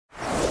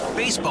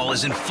Baseball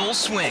is in full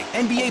swing.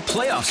 NBA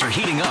playoffs are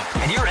heating up,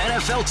 and your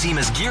NFL team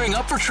is gearing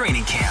up for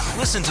training camp.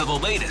 Listen to the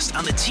latest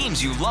on the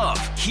teams you love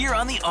here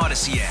on the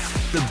Odyssey app.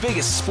 The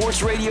biggest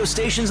sports radio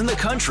stations in the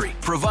country,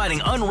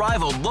 providing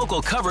unrivaled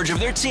local coverage of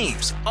their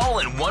teams, all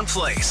in one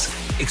place.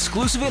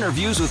 Exclusive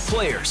interviews with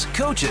players,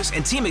 coaches,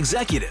 and team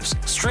executives,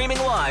 streaming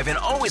live and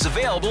always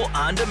available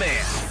on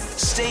demand.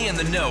 Stay in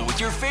the know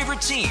with your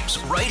favorite teams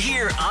right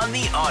here on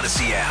the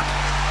Odyssey app.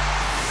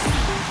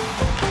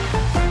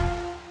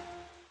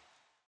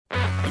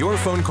 Your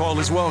phone call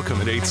is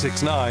welcome at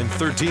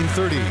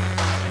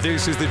 869-1330.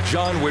 This is the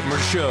John Whitmer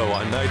Show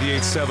on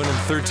 98.7 and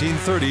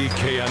 1330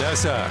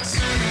 KNSS.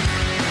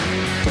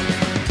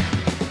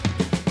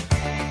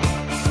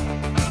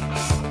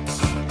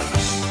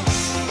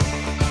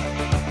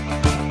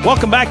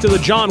 Welcome back to the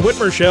John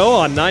Whitmer Show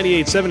on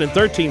 98.7 and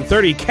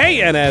 1330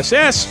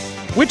 KNSS,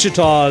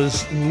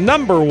 Wichita's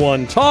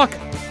 #1 talk.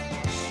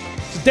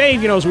 So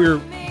Dave, as we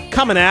were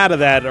coming out of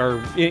that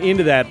or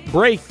into that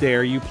break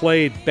there, you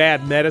played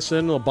Bad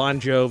Medicine, a Bon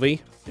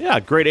Jovi. Yeah,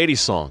 great 80s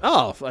song.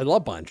 Oh, I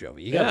love Bon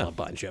Jovi. You gotta love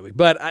Bon Jovi.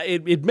 But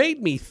it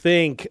made me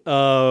think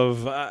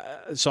of,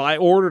 so I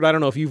ordered, I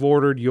don't know if you've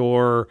ordered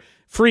your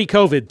free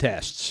COVID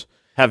tests.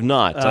 Have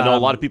not. I know a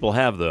lot of people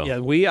have, though.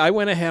 Yeah, I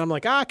went ahead. I'm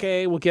like,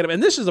 okay, we'll get them.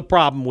 And this is the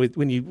problem with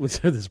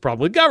this is the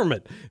problem with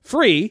government.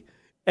 Free,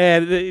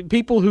 and the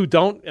people who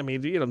don't,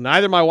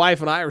 neither my wife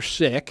and I are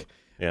sick.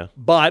 Yeah.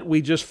 But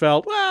we just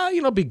felt,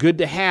 it'd be good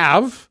to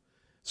have.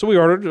 So we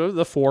ordered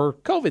the 4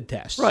 COVID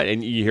tests. Right,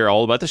 and you hear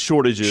all about the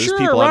shortages. Sure,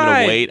 people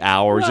having to wait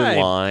hours in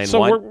line. So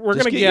we're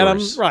going to get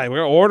them. Right, we're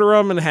going to order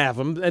them and have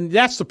them. And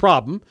that's the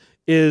problem,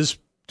 is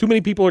too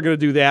many people are going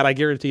to do that. I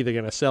guarantee they're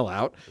going to sell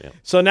out. Yeah.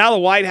 So now the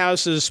White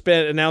House has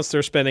announced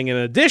they're spending an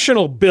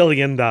additional $1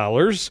 billion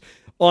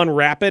on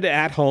rapid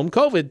at-home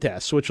COVID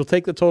tests, which will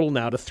take the total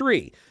now to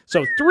 3.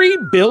 So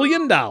 $3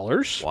 billion.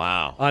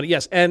 Wow.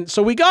 Yes, and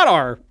so we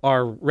got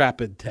our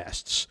rapid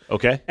tests.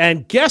 Okay.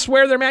 And guess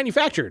where they're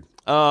manufactured?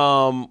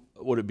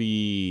 Would it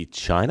be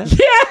China?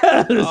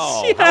 Yes.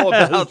 Oh, yes. How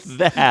about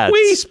that?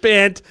 We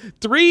spent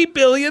 $3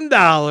 billion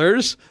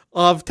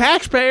of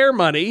taxpayer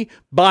money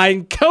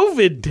buying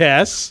COVID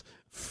tests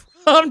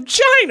from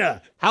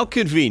China. How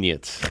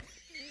convenient.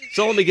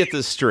 So let me get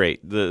this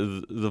straight.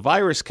 The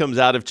virus comes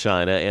out of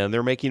China, and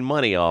they're making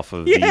money off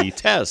of the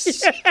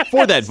tests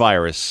for that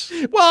virus.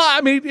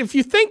 Well, if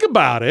you think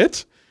about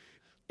it,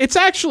 it's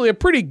actually a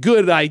pretty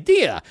good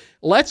idea.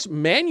 Let's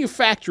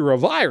manufacture a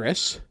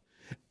virus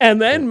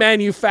and then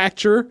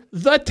manufacture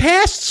the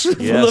tests for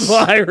the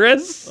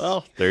virus.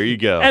 Well, there you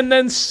go. And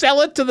then sell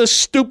it to the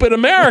stupid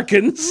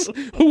Americans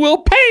who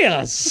will pay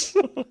us.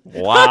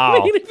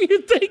 Wow. If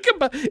you think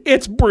about it,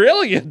 it's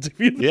brilliant if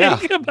you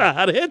think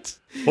about it.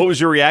 What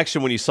was your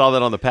reaction when you saw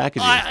that on the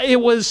packaging?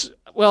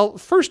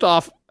 First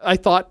off,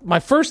 my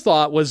first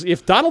thought was,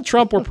 if Donald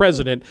Trump were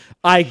president,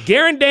 I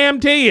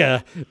guarantee you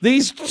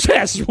these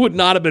tests would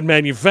not have been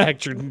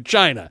manufactured in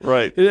China.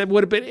 Right. It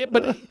would have been,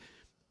 but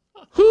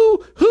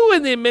who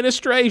in the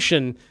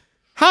administration,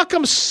 how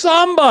come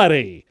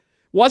somebody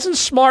wasn't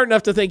smart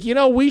enough to think,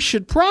 we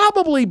should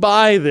probably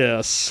buy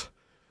this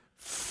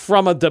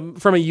from a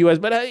U.S.,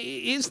 but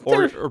is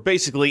there... Or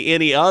basically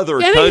any other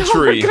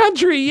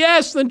country.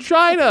 Yes, than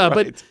China.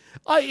 Right.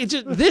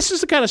 But this is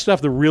the kind of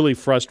stuff that really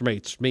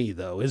frustrates me,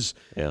 though, is,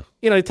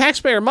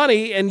 taxpayer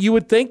money, and you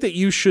would think that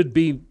you should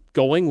be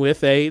going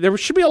with there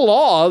should be a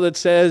law that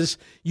says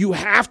you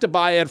have to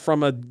buy it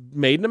from a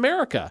Made in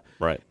America.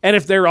 Right. And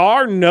if there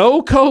are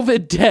no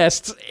COVID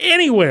tests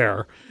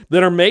anywhere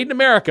that are made in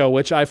America,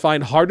 which I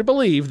find hard to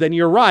believe, then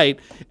you're right.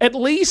 At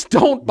least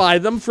don't buy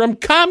them from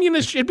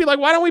communists. It'd be like,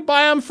 why don't we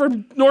buy them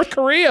from North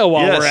Korea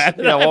while we're at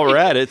it? Yeah, while we're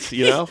at it,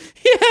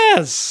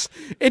 Yes.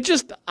 It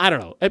just, I don't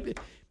know.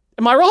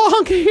 Am I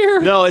wrong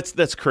here? No,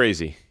 that's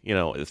crazy.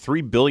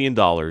 $3 billion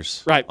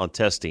on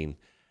testing,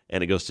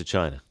 and it goes to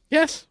China.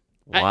 Yes.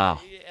 Wow.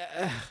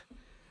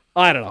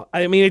 I don't know.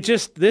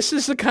 This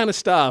is the kind of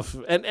stuff,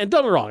 and don't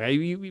get me wrong.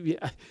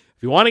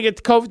 If you want to get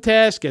the COVID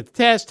test, get the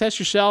test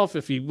yourself.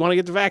 If you want to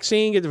get the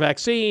vaccine, get the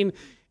vaccine.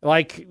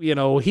 Like,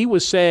 he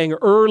was saying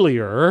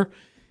earlier,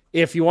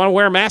 if you want to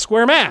wear a mask,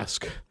 wear a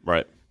mask.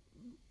 Right.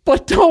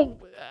 But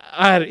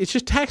it's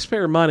just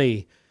taxpayer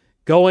money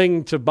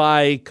going to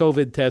buy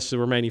COVID tests that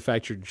were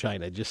manufactured in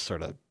China. It just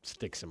sort of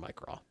sticks in my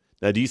craw.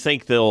 Now, do you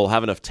think they'll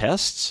have enough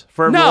tests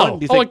for everyone? No.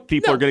 Do you think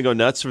people are going to go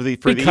nuts for these?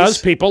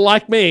 Because people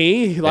like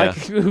me,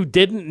 who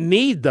didn't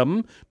need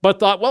them, but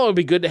thought, well, it would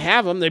be good to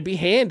have them, they'd be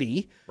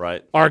handy,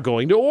 right, are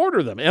going to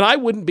order them. And I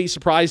wouldn't be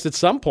surprised at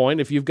some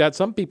point if you've got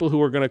some people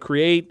who are going to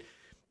create,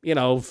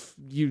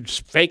 use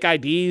fake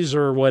IDs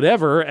or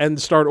whatever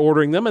and start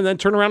ordering them and then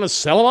turn around and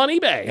sell them on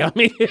eBay.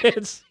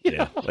 It's,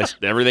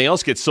 everything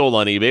else gets sold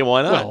on eBay.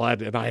 Why not? Well, I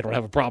don't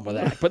have a problem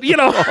with that. But,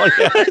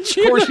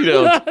 of course you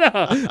don't.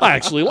 I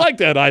actually like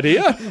that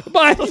idea.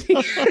 But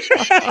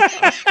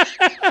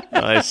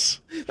nice.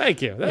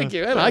 Thank you.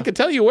 And I could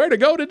tell you where to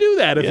go to do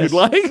that if you'd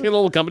like. A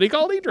little company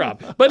called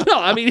eDrop. But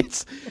no,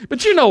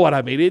 but you know what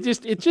I mean.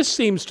 It just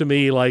seems to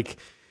me like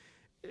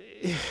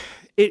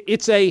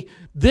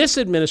This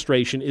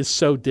administration is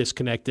so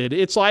disconnected.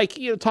 It's like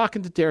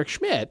talking to Derek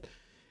Schmidt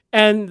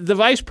and the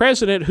vice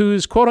president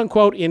who's quote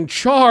unquote in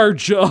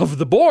charge of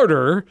the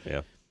border.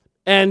 Yeah.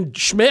 And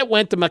Schmidt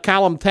went to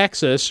McAllen,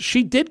 Texas.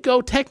 She did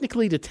go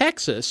technically to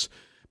Texas,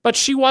 but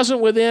she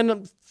wasn't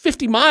within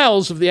 50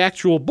 miles of the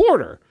actual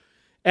border.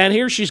 And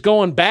here she's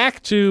going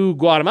back to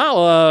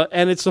Guatemala,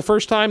 and it's the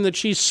first time that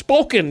she's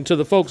spoken to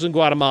the folks in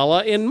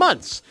Guatemala in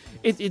months.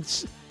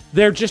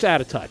 They're just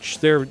out of touch.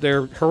 They're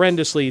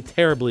horrendously,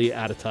 terribly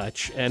out of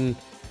touch. And,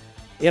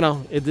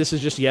 this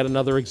is just yet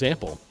another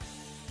example.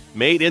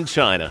 Made in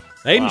China.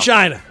 Made in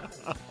China.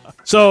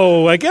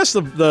 So I guess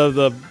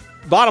the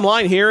bottom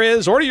line here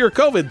is order your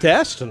COVID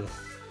test and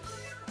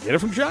get it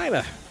from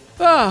China.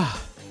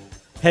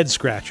 Head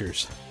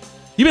scratchers.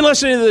 You've been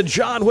listening to the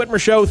John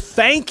Whitmer Show.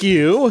 Thank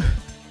you.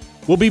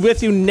 We'll be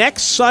with you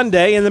next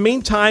Sunday. In the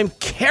meantime,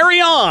 carry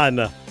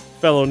on,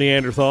 fellow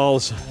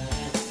Neanderthals.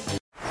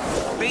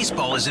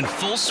 Baseball is in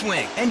full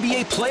swing.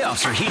 NBA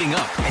playoffs are heating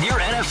up, and your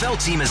NFL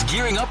team is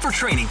gearing up for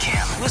training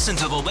camp. Listen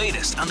to the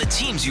latest on the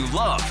teams you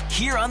love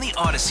here on the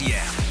Odyssey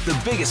app.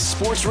 The biggest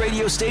sports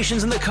radio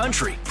stations in the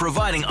country,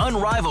 providing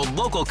unrivaled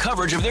local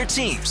coverage of their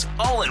teams,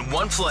 all in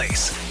one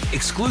place.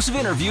 Exclusive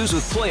interviews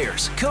with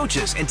players,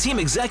 coaches, and team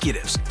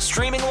executives,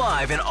 streaming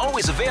live and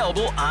always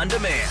available on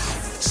demand.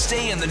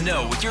 Stay in the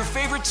know with your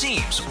favorite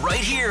teams right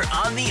here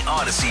on the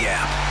Odyssey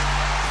app.